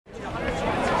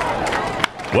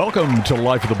Welcome to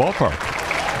Life at the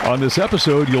Ballpark. On this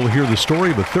episode, you'll hear the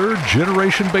story of a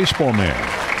third-generation baseball man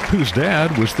whose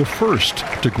dad was the first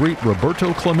to greet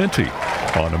Roberto Clemente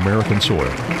on American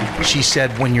soil. She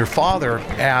said when your father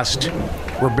asked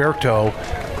Roberto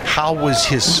how was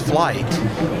his flight,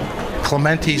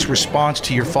 Clemente's response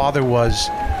to your father was,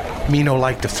 "Me no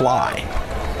like to fly."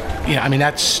 Yeah, I mean,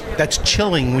 that's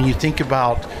chilling when you think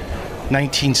about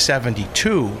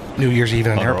 1972, New Year's Eve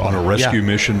on an airplane. On a rescue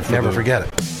mission. Never forget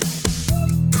it.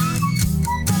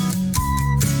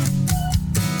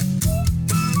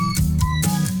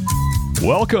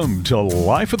 Welcome to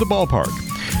Life at the Ballpark,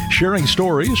 sharing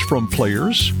stories from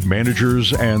players,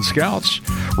 managers, and scouts,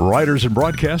 writers and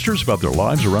broadcasters about their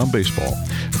lives around baseball,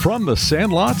 from the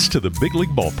sandlots to the big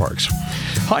league ballparks.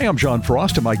 Hi, I'm John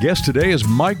Frost, and my guest today is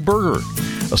Mike Burger,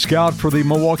 a scout for the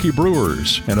Milwaukee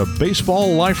Brewers and a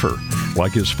baseball lifer,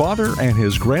 like his father and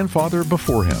his grandfather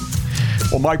before him.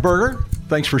 Well, Mike Burger,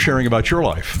 thanks for sharing about your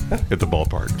life at the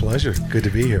ballpark. Pleasure. Good to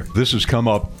be here. This has come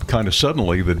up kind of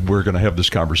suddenly that we're going to have this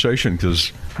conversation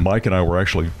because Mike and I were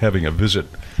actually having a visit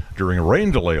during a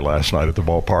rain delay last night at the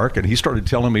ballpark, and he started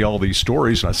telling me all these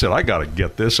stories, and I said, I got to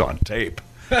get this on tape.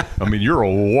 I mean, you're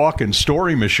a walking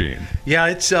story machine. Yeah,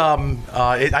 it's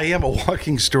I am a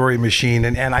walking story machine,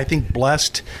 and I think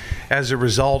blessed as a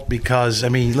result because, I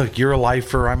mean, look, you're a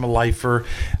lifer, I'm a lifer.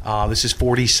 This is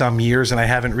 40-some years, and I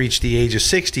haven't reached the age of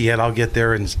 60 yet. I'll get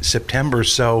there in September,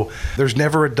 so there's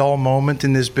never a dull moment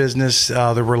in this business.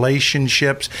 The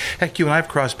relationships, heck, you and I have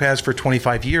crossed paths for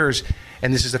 25 years,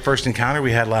 and this is the first encounter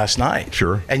we had last night.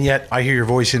 Sure. And yet I hear your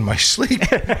voice in my sleep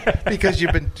because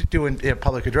you've been doing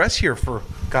public address here for,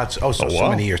 so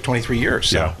many years, 23 years.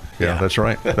 So, yeah, that's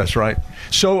right. That's right.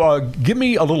 So give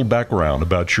me a little background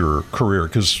about your career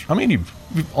because, I mean, you've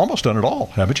almost done it all,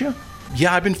 haven't you?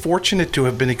 Yeah, I've been fortunate to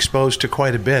have been exposed to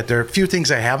quite a bit. There are a few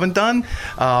things I haven't done,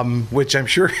 which I'm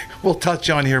sure we'll touch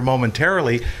on here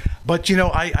momentarily. But, you know,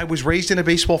 I was raised in a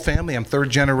baseball family. I'm third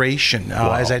generation.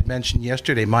 Wow. As I'd mentioned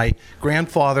yesterday, my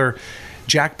grandfather,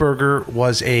 Jack Burger,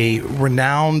 was a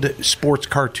renowned sports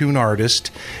cartoon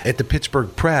artist at the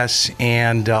Pittsburgh Press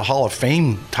and Hall of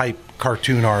Fame type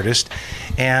cartoon artist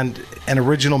and an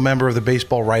original member of the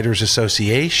Baseball Writers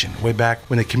Association way back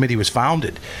when the committee was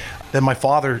founded. Then my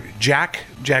father, Jack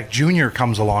Jr.,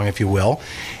 comes along, if you will.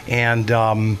 And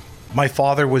my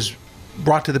father was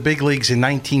brought to the big leagues in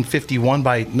 1951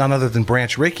 by none other than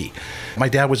Branch Rickey. My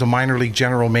dad was a minor league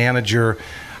general manager.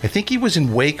 I think he was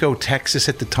in Waco, Texas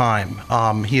at the time.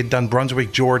 He had done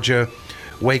Brunswick, Georgia,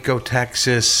 Waco,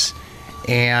 Texas,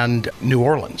 and New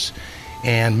Orleans.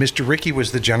 And Mr. Rickey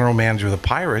was the general manager of the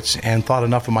Pirates and thought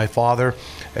enough of my father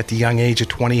at the young age of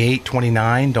 28,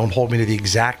 29, don't hold me to the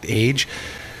exact age,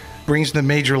 brings him to the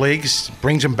major leagues,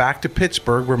 brings him back to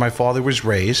Pittsburgh where my father was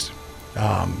raised,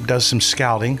 does some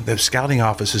scouting. The scouting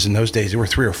offices in those days, there were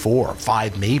 3 or 4 or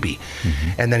 5 maybe.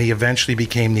 Mm-hmm. And then he eventually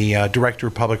became the director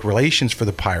of public relations for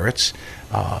the Pirates.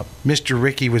 Mr.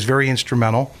 Rickey was very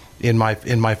instrumental in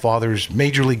my father's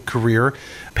major league career,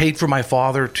 paid for my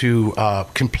father to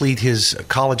complete his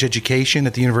college education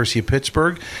at the University of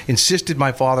Pittsburgh, insisted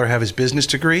my father have his business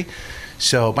degree.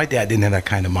 So my dad didn't have that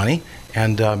kind of money,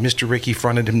 and Mr. Rickey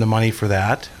fronted him the money for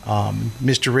that.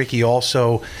 Mr. Rickey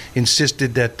also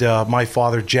insisted that my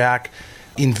father, Jack,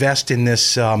 invest in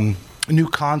this new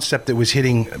concept that was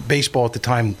hitting baseball at the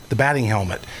time, the batting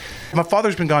helmet. My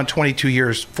father's been gone 22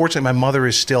 years. Fortunately, my mother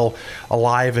is still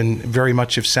alive and very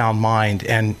much of sound mind,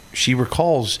 and she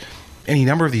recalls any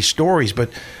number of these stories. But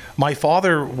my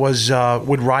father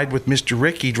would ride with Mr.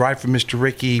 Rickey, drive from Mr.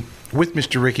 Rickey with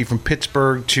Mr. Rickey from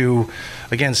Pittsburgh to,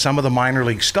 again, some of the minor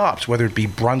league stops, whether it be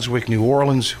Brunswick, New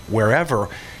Orleans, wherever,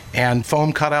 and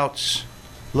foam cutouts,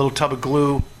 a little tub of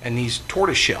glue, and these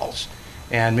tortoise shells.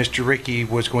 And Mr. Rickey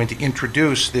was going to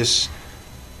introduce this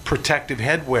protective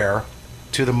headwear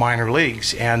to the minor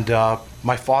leagues, and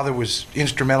my father was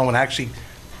instrumental in actually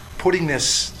putting this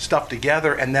stuff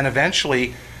together, and then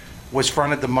eventually was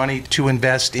fronted the money to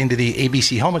invest into the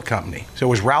ABC Helmet Company. So it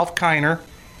was Ralph Kiner,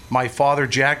 my father,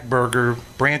 Jack Burger,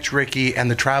 Branch Rickey, and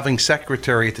the traveling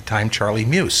secretary at the time, Charlie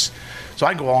Muse. So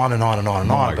I go on and on and on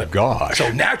and on. Oh my gosh.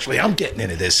 So naturally, I'm getting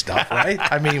into this stuff, right?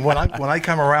 I mean, when I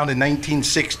come around in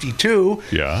 1962,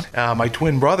 my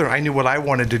twin brother, I knew what I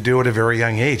wanted to do at a very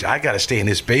young age. I got to stay in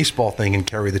this baseball thing and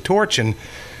carry the torch. And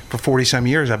for 40-some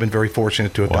years, I've been very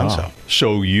fortunate to have done so.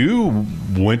 So you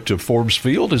went to Forbes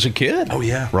Field as a kid? Oh,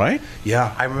 yeah. Right?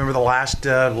 Yeah. I remember the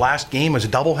last game was a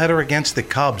doubleheader against the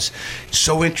Cubs.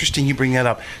 So interesting you bring that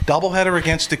up. Doubleheader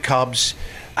against the Cubs.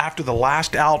 After the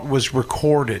last out was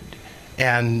recorded,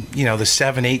 and the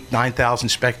 7, 8, 9,000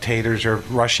 spectators are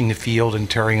rushing the field and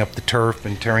tearing up the turf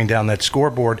and tearing down that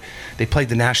scoreboard. They played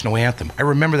the national anthem. I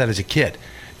remember that as a kid,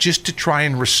 just to try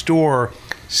and restore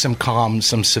some calm,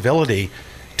 some civility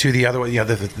to the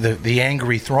other, the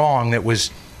angry throng that was,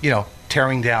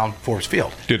 tearing down Forbes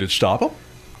Field. Did it stop them?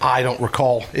 I don't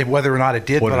recall whether or not it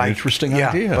did. What an interesting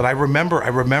idea. But I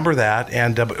remember that,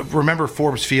 and remember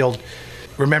Forbes Field.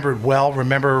 Remember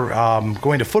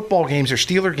going to football games or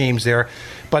Steeler games there,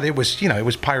 but it was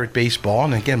Pirate baseball,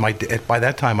 and again, by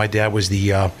that time my dad was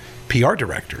the PR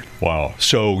director. Wow!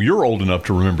 So you're old enough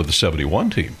to remember the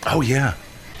 '71 team? Oh yeah,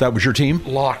 that was your team.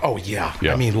 Oh yeah.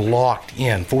 I mean, locked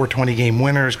in. 420 game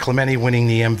winners. Clemente winning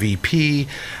the MVP.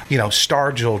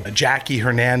 Stargell, Jackie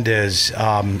Hernandez,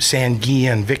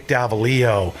 Sanguillen, Vic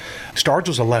Davalillo.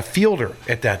 Stargell's a left fielder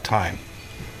at that time.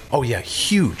 Oh yeah,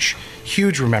 huge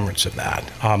remembrance of that.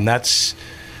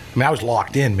 I was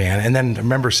locked in, man. And then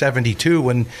remember 72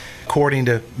 when, according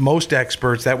to most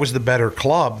experts, that was the better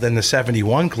club than the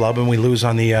 71 club, and we lose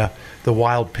on the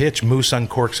wild pitch. Moose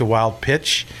uncorks a wild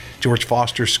pitch. George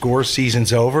Foster scores,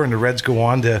 season's over, and the Reds go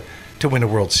on to win a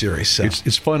World Series. So.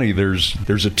 It's funny,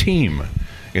 there's a team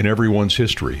in everyone's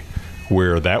history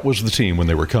where that was the team when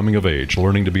they were coming of age,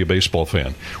 learning to be a baseball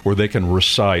fan, where they can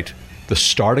recite the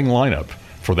starting lineup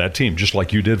for that team, just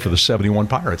like you did for the 71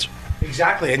 Pirates.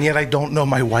 Exactly, and yet I don't know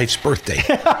my wife's birthday.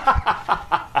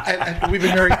 and we've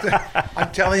been married,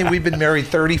 I'm telling you, we've been married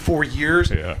 34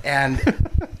 years, and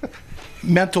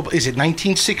is it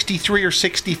 1963 or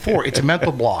 64? It's a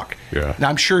mental block. Yeah. Now,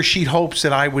 I'm sure she hopes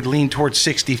that I would lean towards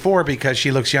 64 because she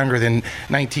looks younger than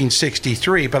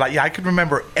 1963, but I can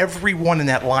remember everyone in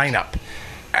that lineup.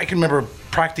 I can remember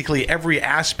practically every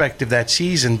aspect of that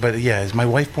season, but is my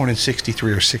wife born in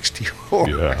 63 or 64?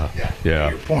 Yeah.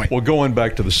 Your point. Well, going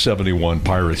back to the 71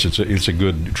 Pirates, it's a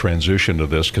good transition to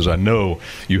this because I know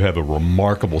you have a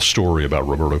remarkable story about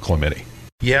Roberto Clemente.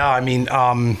 Yeah, I mean,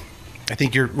 I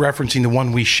think you're referencing the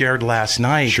one we shared last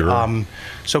night. Sure.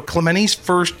 So Clemente's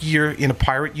first year in a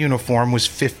Pirate uniform was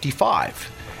 55,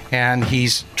 and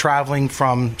he's traveling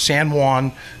from San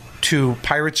Juan to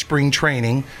Pirate spring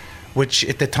training, which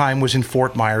at the time was in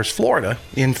Fort Myers, Florida,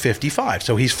 in 55.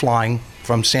 So he's flying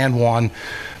from San Juan,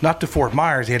 not to Fort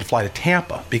Myers, he had to fly to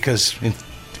Tampa because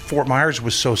Fort Myers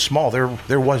was so small,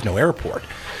 there was no airport.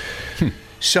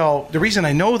 So the reason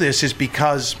I know this is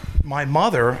because my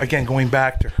mother, again, going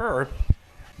back to her,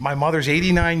 my mother's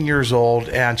 89 years old,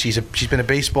 and she's been a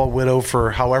baseball widow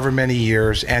for however many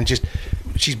years, and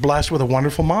she's blessed with a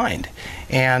wonderful mind.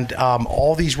 And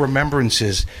all these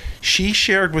remembrances she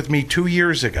shared with me 2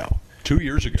 years ago. 2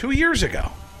 years ago? 2 years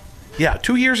ago. Yeah,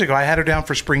 2 years ago, I had her down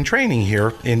for spring training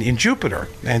here in Jupiter.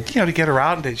 And, to get her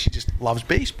out, and she just loves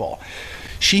baseball.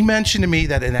 She mentioned to me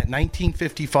that in that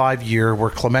 1955 year where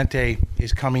Clemente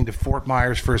is coming to Fort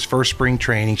Myers for his first spring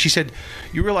training, she said,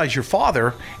 you realize your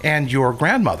father and your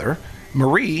grandmother,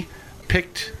 Marie,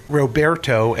 picked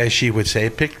Roberto, as she would say,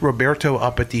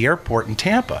 up at the airport in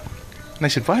Tampa. And I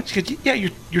said, what? She said, yeah,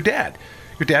 your dad.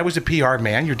 Your dad was a PR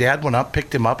man. Your dad went up,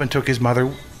 picked him up, and took his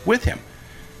mother with him.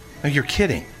 Now, you're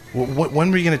kidding.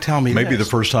 When were you going to tell me Maybe this?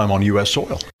 The first time on U.S.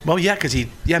 soil. Well, yeah, because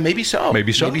maybe so.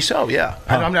 Maybe so, yeah.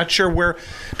 Huh. I'm not sure where,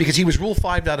 because he was Rule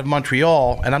 5 out of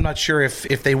Montreal, and I'm not sure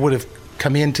if they would have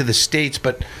come into the States,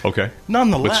 but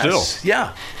nonetheless. But still.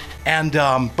 Yeah. And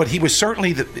but he was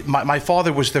certainly, my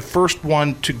father was the first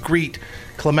one to greet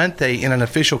Clemente in an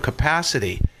official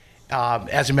capacity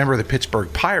as a member of the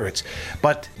Pittsburgh Pirates.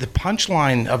 But the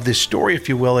punchline of this story, if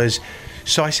you will, is,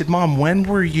 so I said, Mom, when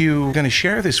were you going to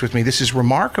share this with me? This is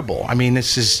remarkable. I mean,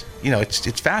 this is,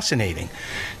 it's fascinating.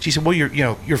 She said, well,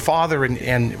 your father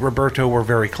and Roberto were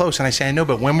very close. And I said, I know,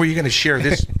 but when were you going to share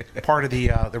this part of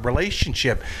the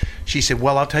relationship? She said,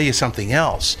 well, I'll tell you something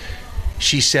else.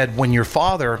 She said, when your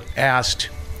father asked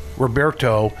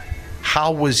Roberto,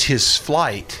 how was his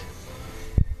flight?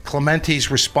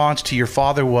 Clemente's response to your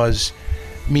father was,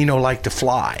 me no like to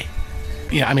fly.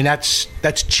 Yeah, I mean, that's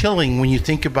chilling when you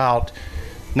think about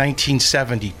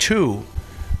 1972,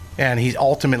 and he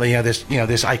ultimately had this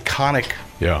iconic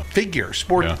figure,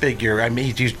 figure. I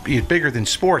mean, he's bigger than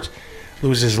sports.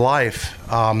 Loses his life.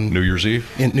 New Year's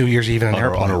Eve. New Year's Eve in an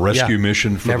airplane on a rescue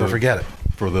mission. Forget it.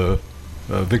 For the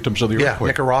victims of the earthquake.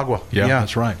 Nicaragua. Yeah,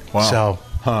 that's right. Wow. So,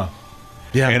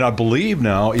 yeah. And I believe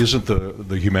now, isn't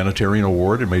the humanitarian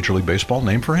award in Major League Baseball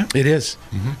named for him? It is.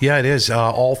 Mm-hmm. Yeah, it is.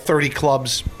 All 30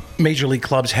 clubs, Major League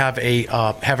clubs, have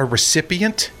a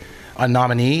recipient, a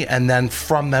nominee, and then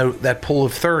from that pool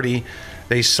of 30,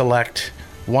 they select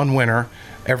one winner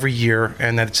every year,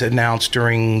 and then it's announced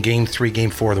during Game 3,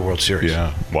 Game 4 of the World Series.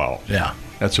 Yeah. Wow. Yeah.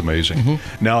 That's amazing.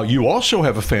 Mm-hmm. Now, you also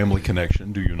have a family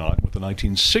connection, do you not, with the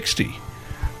 1960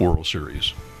 World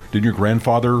Series? Didn't your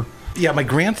grandfather? Yeah, my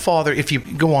grandfather, if you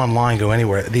go online, go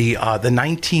anywhere, the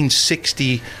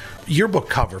 1960 yearbook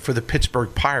cover for the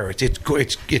Pittsburgh Pirates,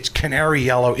 it's canary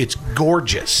yellow, it's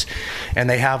gorgeous. And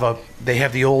they have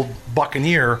the old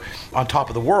Buccaneer on top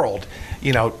of the world,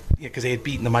 because they had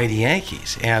beaten the mighty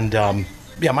Yankees. And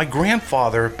my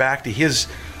grandfather, back to his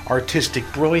artistic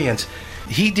brilliance,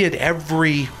 he did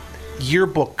every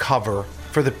yearbook cover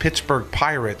for the Pittsburgh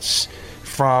Pirates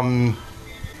from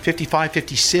 55,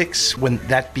 56, when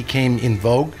that became in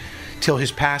vogue, till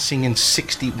his passing in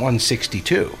 61,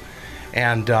 62.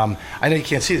 And I know you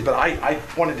can't see this, but I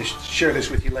wanted to share this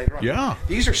with you later on. Yeah.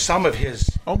 These are some of his...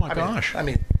 Oh, my gosh. I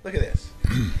mean, look at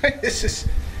this.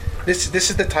 This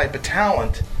is the type of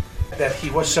talent that he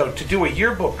was. So to do a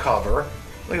yearbook cover,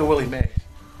 look at Willie Mays.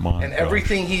 And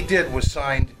everything he did was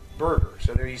signed Berger.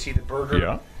 So there you see the Berger.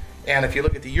 Yeah. And if you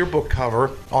look at the yearbook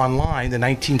cover online, the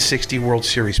 1960 World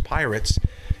Series Pirates,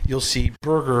 you'll see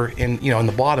Berger in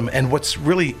the bottom. And what's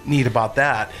really neat about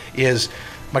that is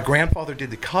my grandfather did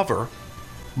the cover.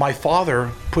 My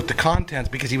father put the contents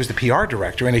because he was the PR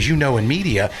director. And as you know, in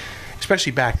media,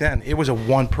 especially back then, it was a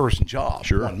one-person job,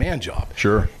 one-man job.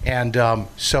 Sure. And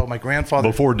so my grandfather...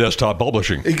 Before desktop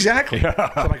publishing. Exactly.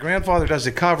 Yeah. So my grandfather does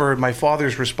the cover, and my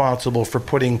father's responsible for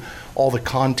putting all the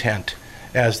content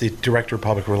as the director of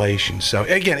public relations. So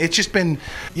again, it's just been...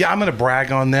 I'm going to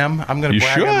brag on them. I'm going to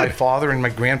brag on my father and my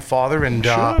grandfather. And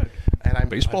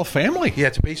baseball family. Yeah,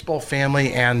 it's a baseball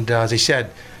family. And as I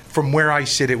said, from where I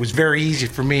sit, it was very easy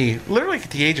for me. Literally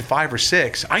at the age of 5 or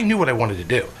 6, I knew what I wanted to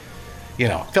do.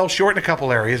 Fell short in a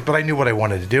couple areas, but I knew what I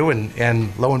wanted to do,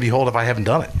 and lo and behold, if I haven't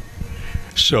done it.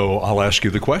 So I'll ask you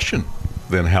the question,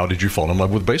 then how did you fall in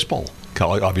love with baseball?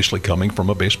 Obviously coming from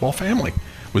a baseball family.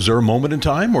 Was there a moment in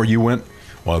time where you went,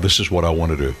 well, this is what I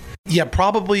want to do? Yeah,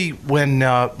 probably when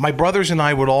my brothers and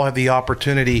I would all have the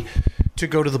opportunity to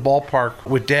go to the ballpark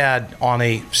with Dad on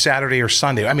a Saturday or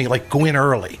Sunday. I mean, like go in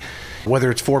early, whether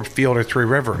it's Ford Field or Three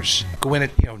Rivers. Go in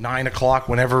at 9 o'clock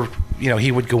whenever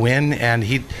he would go in, and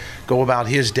he'd go about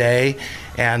his day.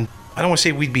 And I don't want to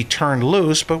say we'd be turned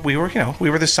loose, but we were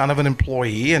the son of an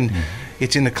employee, and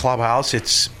it's in the clubhouse,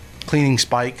 it's cleaning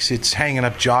spikes, it's hanging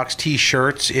up jocks,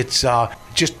 T-shirts, it's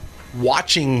just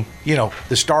watching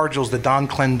the Stargills, the Don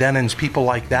Clendenons, people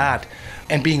like that,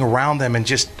 and being around them, and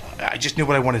I just knew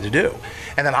what I wanted to do.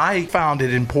 And then I found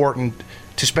it important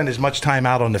to spend as much time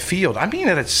out on the field. I mean,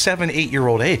 at a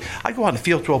 7-8-year-old age, I go out in the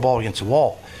field, throw a ball against the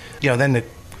wall. Then the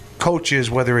coaches,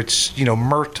 whether it's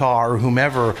Murtaugh or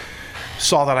whomever,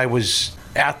 saw that I was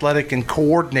athletic and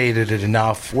coordinated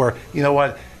enough where,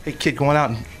 hey kid, going out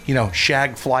and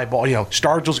shag fly ball,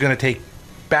 Stargill's going to take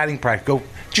batting practice, go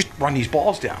just run these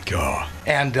balls down. God.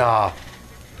 And I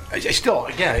still,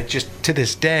 again, it just to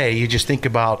this day you just think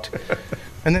about,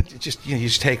 and then you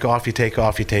just take off,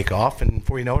 and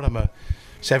before you know it, I'm a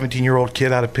 17-year-old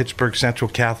kid out of Pittsburgh Central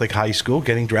Catholic High School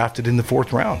getting drafted in the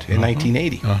 4th round in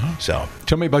 1980. So,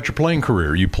 tell me about your playing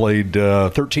career. You played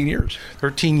 13 years.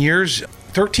 13 years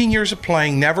of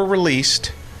playing, never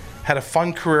released. Had a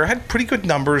fun career. Had pretty good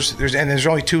numbers. There's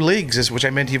only 2 leagues, which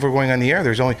I meant to you before going on the air.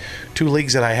 There's only 2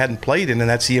 leagues that I hadn't played in, and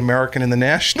that's the American and the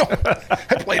National.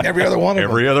 I played in every other one of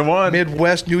them. Every other one.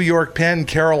 Midwest, New York, Penn,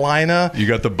 Carolina. You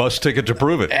got the bus ticket to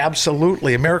prove it.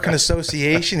 Absolutely. American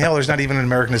Association. Hell, there's not even an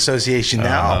American Association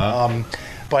now.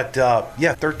 But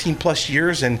 13 plus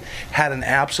years, and had an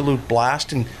absolute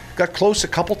blast, and got close a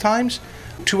couple times.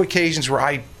 2 occasions where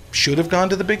I should have gone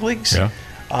to the big leagues. Yeah.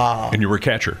 And you were a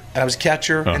catcher. And I was a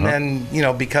catcher. And then,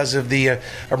 because of the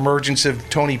emergence of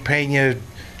Tony Pena,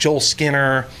 Joel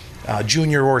Skinner,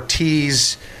 Junior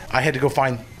Ortiz, I had to go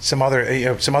find some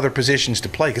other positions to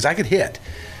play because I could hit.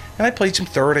 And I played some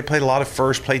third. I played a lot of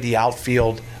first, played the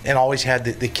outfield, and always had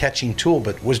the catching tool,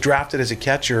 but was drafted as a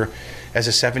catcher as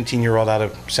a 17-year-old out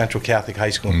of Central Catholic High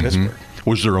School in Pittsburgh.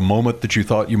 Was there a moment that you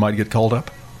thought you might get called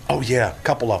up? Oh, yeah, a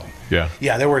couple of them. Yeah.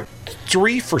 Yeah, there were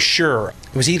 3 for sure.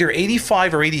 It was either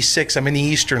 85 or 86. I'm in the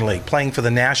Eastern League playing for the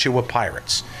Nashua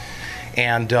Pirates.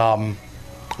 And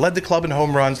led the club in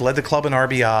home runs, led the club in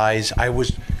RBIs. I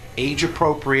was age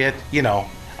appropriate.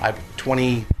 I'm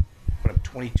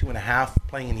 22 and a half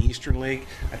playing in the Eastern League.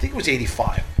 I think it was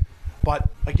 85. But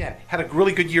again, had a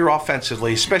really good year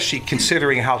offensively, especially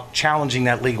considering how challenging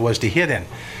that league was to hit in.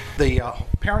 The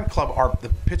parent club are the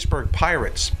Pittsburgh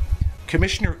Pirates.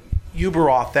 Commissioner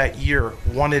Uberoth that year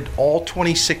wanted all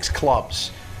 26 clubs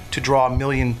to draw 1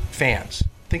 million fans.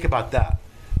 Think about that.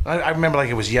 I remember like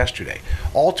it was yesterday.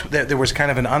 There was kind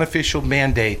of an unofficial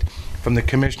mandate from the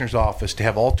commissioner's office to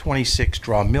have all 26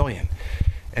 draw 1 million.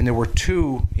 And there were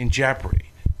 2 in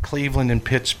jeopardy. Cleveland and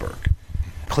Pittsburgh.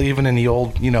 Cleveland in the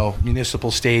old, Municipal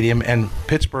Stadium, and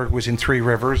Pittsburgh was in Three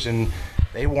Rivers, and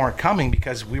they weren't coming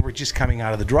because we were just coming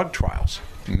out of the drug trials.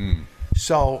 Mm-hmm.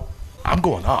 So I'm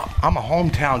going up. I'm a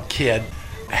hometown kid.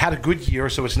 I had a good year,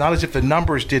 so it's not as if the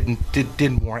numbers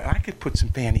didn't warrant. I could put some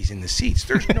fannies in the seats.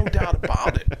 There's no doubt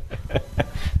about it.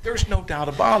 There's no doubt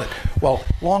about it. Well,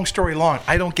 long story long,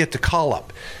 I don't get to call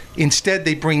up. Instead,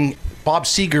 they bring Bob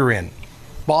Seger in.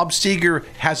 Bob Seger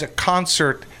has a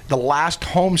concert the last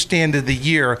homestand of the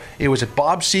year. It was a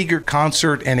Bob Seger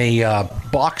concert and a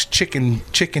boxed chicken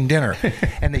dinner,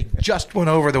 and they just went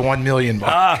over the 1 million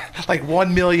mark. Like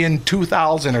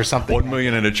 1,002,000 or something. 1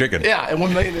 million and a chicken. Yeah, and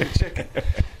 1 million and a chicken.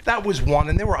 That was one,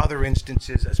 and there were other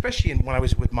instances, especially when I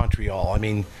was with Montreal. I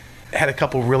mean, had a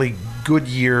couple really good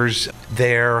years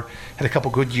there. Had a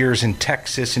couple good years in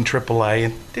Texas in AAA,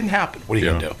 and it didn't happen. What are you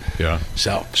going to do? Yeah.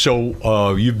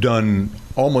 So you've done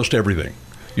almost everything.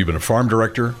 You've been a farm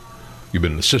director. You've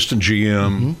been an assistant GM.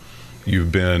 Mm-hmm.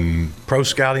 You've been pro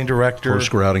scouting director.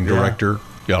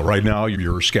 Yeah, right now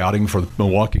you're scouting for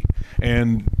Milwaukee.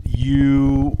 And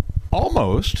you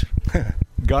almost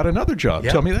got another job.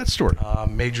 Yeah. Tell me that story.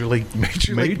 Major league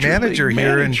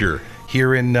manager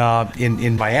here in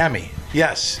Miami.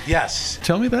 Yes.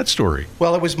 Tell me that story.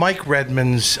 Well, it was Mike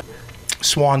Redmond's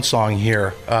swan song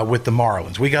here with the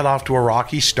Marlins. We got off to a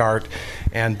rocky start,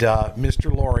 and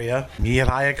Mr. Loria, he had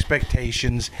high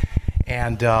expectations,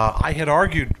 and I had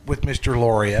argued with Mr.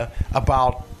 Loria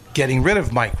about getting rid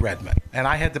of Mike Redmond, and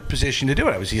I had the position to do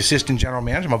it. I was the assistant general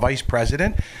manager. I'm a vice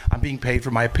president. I'm being paid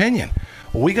for my opinion.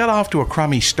 Well, we got off to a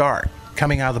crummy start,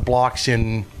 coming out of the blocks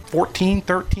in 14,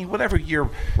 13, whatever year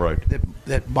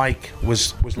that Mike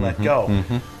was let go.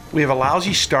 Mm-hmm. We have a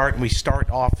lousy start, and we start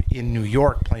off in New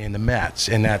York playing the Mets,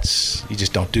 and you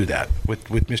just don't do that. With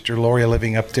Mr. Loria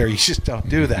living up there, you just don't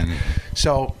do that. Mm-hmm.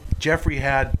 So Jeffrey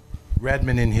had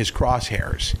Redmond in his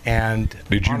crosshairs. And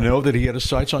did you know that he had his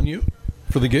sights on you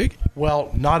for the gig?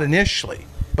 Well, not initially,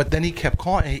 but then he kept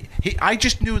calling. I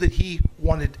just knew that he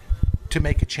wanted to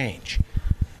make a change.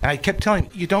 And I kept telling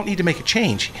him, you don't need to make a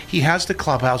change. He has the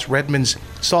clubhouse. Redmond's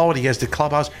solid. He has the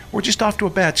clubhouse. We're just off to a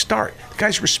bad start. The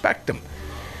guys respect him.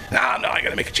 No, I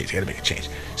got to make a change.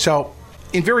 So,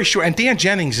 in very short, and Dan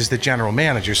Jennings is the general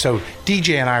manager. So,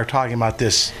 DJ and I are talking about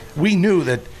this. We knew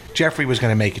that Jeffrey was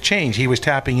going to make a change. He was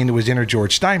tapping into his inner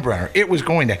George Steinbrenner. It was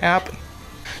going to happen.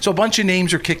 So, a bunch of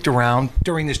names are kicked around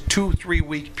during this 2-3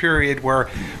 week period where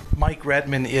Mike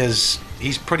Redmond he's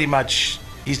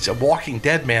a walking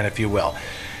dead man, if you will.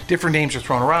 Different names are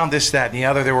thrown around, this, that, and the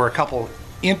other. There were a couple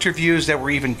interviews that were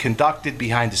even conducted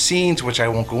behind the scenes, which I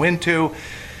won't go into.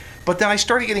 But then I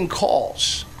started getting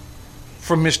calls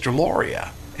from Mr.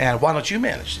 Loria, and why don't you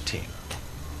manage the team?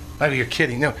 Oh, you're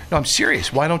kidding. No, I'm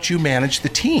serious. Why don't you manage the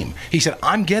team? He said,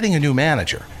 I'm getting a new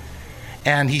manager.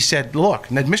 And he said, look,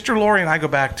 and Mr. Loria and I go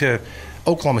back to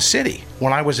Oklahoma City.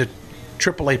 When I was a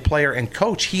AAA player and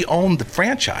coach, he owned the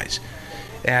franchise.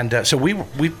 And so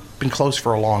we've been close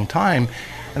for a long time.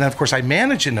 And then, of course, I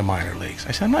managed in the minor leagues.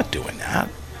 I said, I'm not doing that.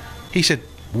 He said,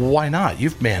 why not?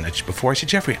 You've managed before. I said,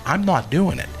 Jeffrey, I'm not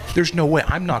doing it. There's no way.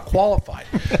 I'm not qualified.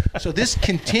 So this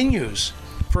continues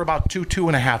for about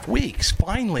 2.5 weeks.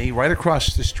 Finally, right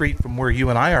across the street from where you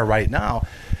and I are right now,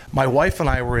 my wife and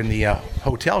I were in the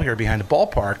hotel here behind the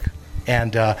ballpark,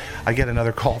 and I get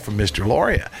another call from Mr.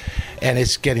 Loria. And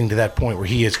it's getting to that point where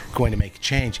he is going to make a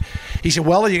change. He said,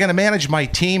 well, are you going to manage my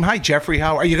team? Hi, Jeffrey.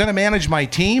 How are you going to manage my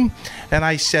team? And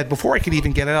I said, before I could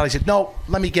even get it out, I said, no,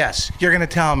 let me guess. You're going to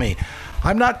tell me.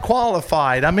 I'm not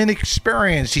qualified. I'm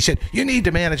inexperienced. He said, you need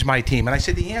to manage my team. And I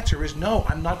said, the answer is no,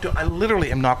 I'm not. I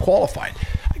literally am not qualified.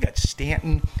 I got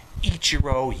Stanton,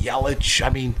 Ichiro, Yelich. I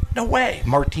mean, no way.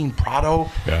 Martin Prado.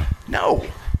 Yeah.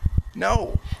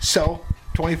 No. So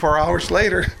 24 hours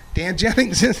later, Dan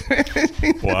Jennings is.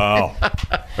 Wow.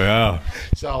 Yeah.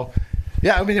 So,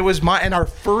 yeah, I mean, it was and our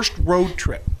first road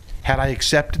trip, had I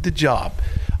accepted the job,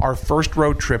 our first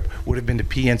road trip would have been to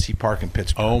PNC Park in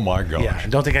Pittsburgh. Oh, my gosh. Yeah,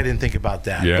 and don't think I didn't think about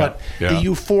that. Yeah, but the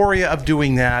euphoria of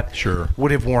doing that would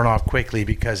have worn off quickly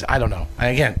because, I don't know. And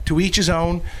again, to each his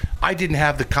own. I didn't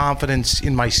have the confidence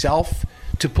in myself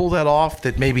to pull that off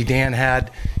that maybe Dan had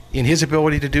in his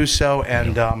ability to do so.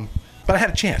 And but I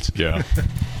had a chance. Yeah.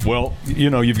 Well,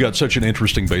 you've got such an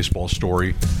interesting baseball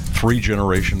story,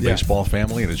 3-generation baseball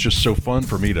family, and it's just so fun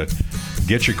for me to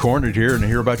get you cornered here and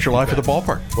hear about your life at the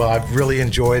ballpark. Well, I've really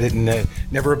enjoyed it, and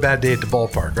never a bad day at the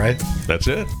ballpark, right? That's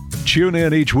it. Tune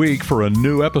in each week for a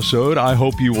new episode. I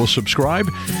hope you will subscribe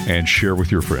and share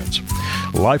with your friends.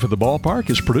 Life at the Ballpark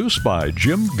is produced by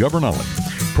Jim Governelli.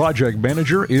 Project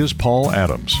manager is Paul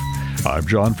Adams. I'm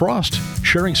John Frost,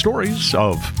 sharing stories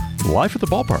of life at the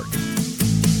ballpark.